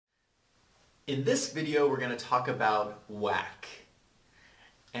In this video, we're going to talk about WACC.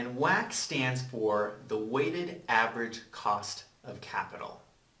 And WACC stands for the weighted average cost of capital.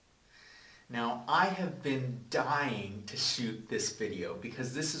 Now, I have been dying to shoot this video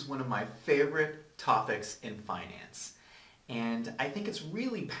because this is one of my favorite topics in finance. And I think it's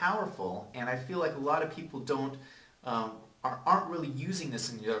really powerful, and I feel like a lot of people aren't really using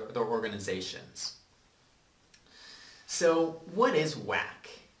this in their organizations. So, what is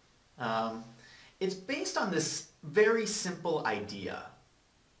WACC? It's based on this very simple idea.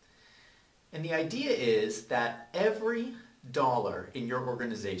 And the idea is that every dollar in your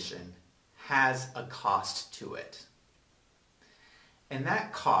organization has a cost to it. And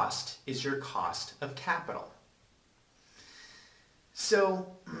that cost is your cost of capital. So,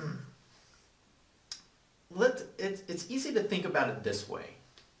 it's easy to think about it this way.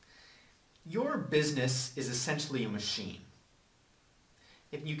 Your business is essentially a machine.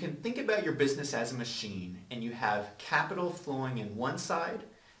 If you can think about your business as a machine and you have capital flowing in one side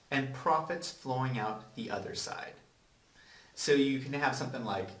and profits flowing out the other side. So you can have something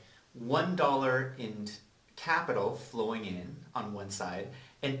like $1 in capital flowing in on one side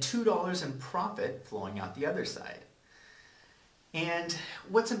and $2 in profit flowing out the other side. And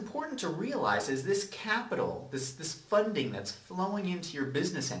what's important to realize is this capital, this funding that's flowing into your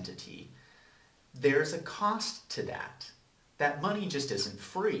business entity, there's a cost to that. That money just isn't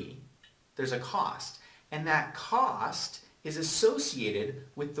free. There's a cost. And that cost is associated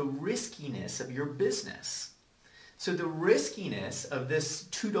with the riskiness of your business. So the riskiness of this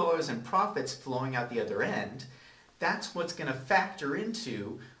 $2 in profits flowing out the other end, that's what's going to factor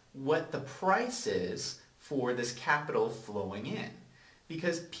into what the price is for this capital flowing in.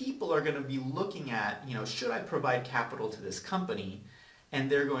 Because people are going to be looking at, should I provide capital to this company? And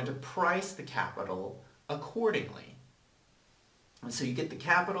they're going to price the capital accordingly. And so you get the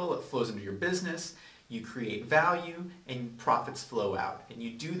capital, it flows into your business, you create value, and profits flow out. And you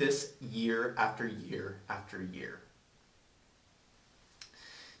do this year after year after year.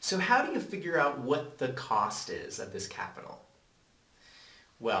 So how do you figure out what the cost is of this capital?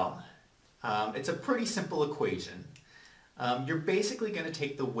 Well, it's a pretty simple equation. You're basically going to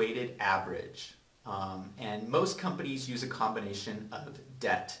take the weighted average. And most companies use a combination of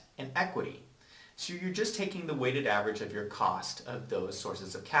debt and equity. So you're just taking the weighted average of your cost of those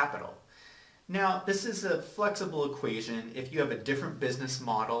sources of capital. Now, this is a flexible equation. If you have a different business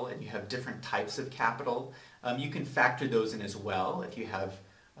model and you have different types of capital, you can factor those in as well. If you have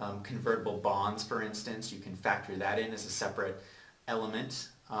convertible bonds, for instance, you can factor that in as a separate element.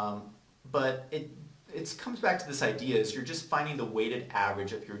 But it comes back to this idea is you're just finding the weighted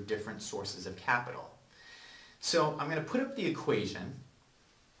average of your different sources of capital. So I'm going to put up the equation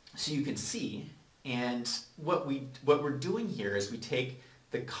so you can see. And what we're doing here is we take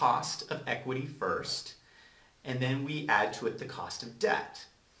the cost of equity first, and then we add to it the cost of debt.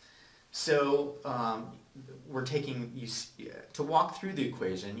 So we're taking, to walk through the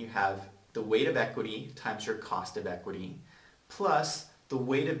equation, you have the weight of equity times your cost of equity, plus the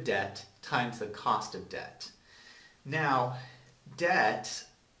weight of debt times the cost of debt. Now, debt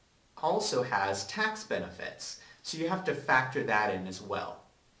also has tax benefits, so you have to factor that in as well.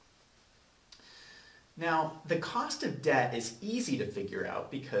 Now, the cost of debt is easy to figure out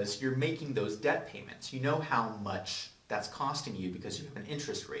because you're making those debt payments. You know how much that's costing you because you have an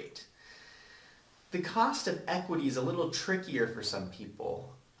interest rate. The cost of equity is a little trickier for some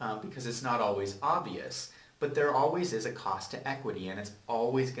people because it's not always obvious, but there always is a cost to equity, and it's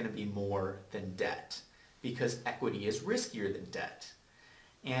always going to be more than debt because equity is riskier than debt.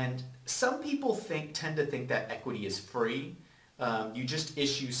 And some people tend to think that equity is free. You just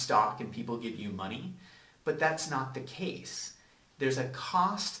issue stock and people give you money, but that's not the case. There's a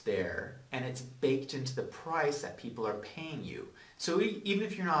cost there, and it's baked into the price that people are paying you. So even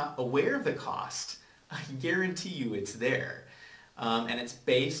if you're not aware of the cost, I guarantee you it's there. And it's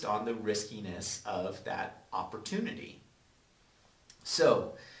based on the riskiness of that opportunity.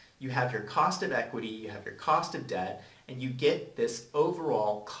 So you have your cost of equity, you have your cost of debt, and you get this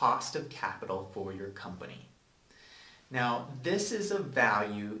overall cost of capital for your company. Now, this is a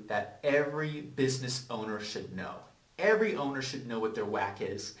value that every business owner should know. Every owner should know what their WACC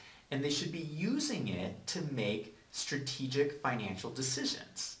is, and they should be using it to make strategic financial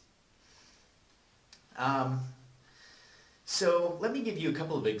decisions. So let me give you a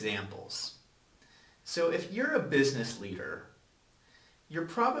couple of examples. So if you're a business leader, you're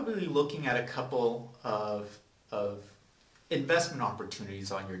probably looking at a couple of investment opportunities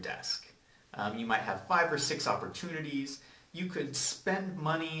on your desk. You might have 5 or 6 opportunities. You could spend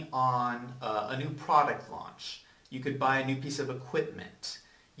money on a new product launch. You could buy a new piece of equipment.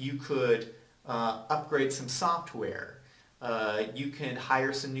 You could upgrade some software. You can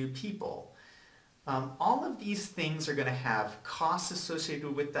hire some new people. All of these things are going to have costs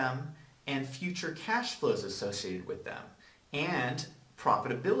associated with them and future cash flows associated with them and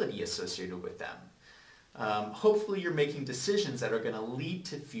profitability associated with them. Hopefully you're making decisions that are going to lead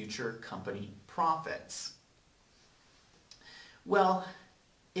to future company profits. Well,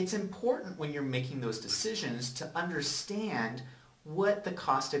 it's important when you're making those decisions to understand what the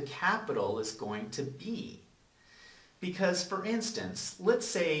cost of capital is going to be. Because, for instance, let's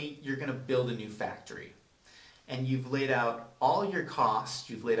say you're going to build a new factory and you've laid out all your costs,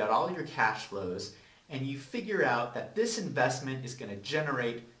 you've laid out all your cash flows, and you figure out that this investment is going to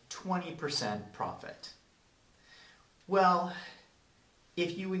generate 20% profit. Well,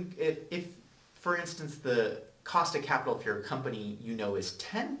 if for instance the cost of capital for your company is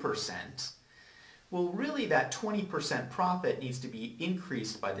 10%, well really that 20% profit needs to be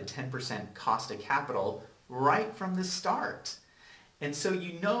increased by the 10% cost of capital right from the start. And so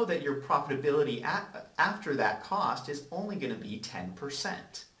you know that your profitability after that cost is only going to be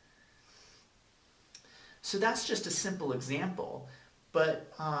 10%. So that's just a simple example,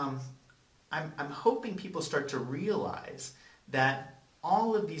 but I'm hoping people start to realize that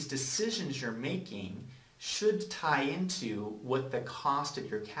all of these decisions you're making should tie into what the cost of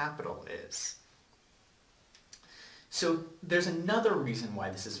your capital is. So there's another reason why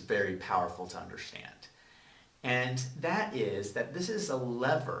this is very powerful to understand. And that is that this is a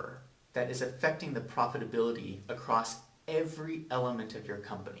lever that is affecting the profitability across every element of your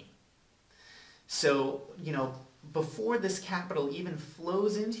company. So, before this capital even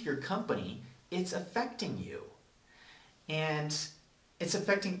flows into your company, it's affecting you. And it's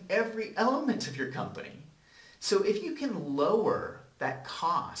affecting every element of your company. So if you can lower that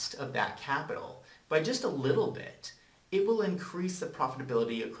cost of that capital by just a little bit, it will increase the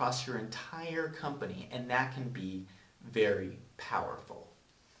profitability across your entire company, and that can be very powerful.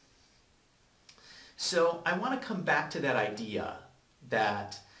 So I want to come back to that idea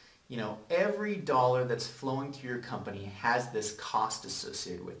that every dollar that's flowing to your company has this cost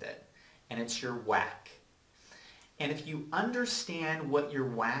associated with it, and it's your WACC. And if you understand what your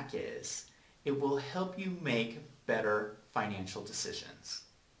WACC is, it will help you make better financial decisions.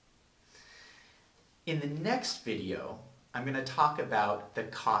 In the next video, I'm going to talk about the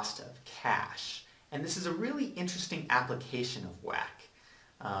cost of cash. And this is a really interesting application of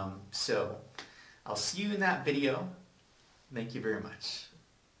WACC. So I'll see you in that video. Thank you very much.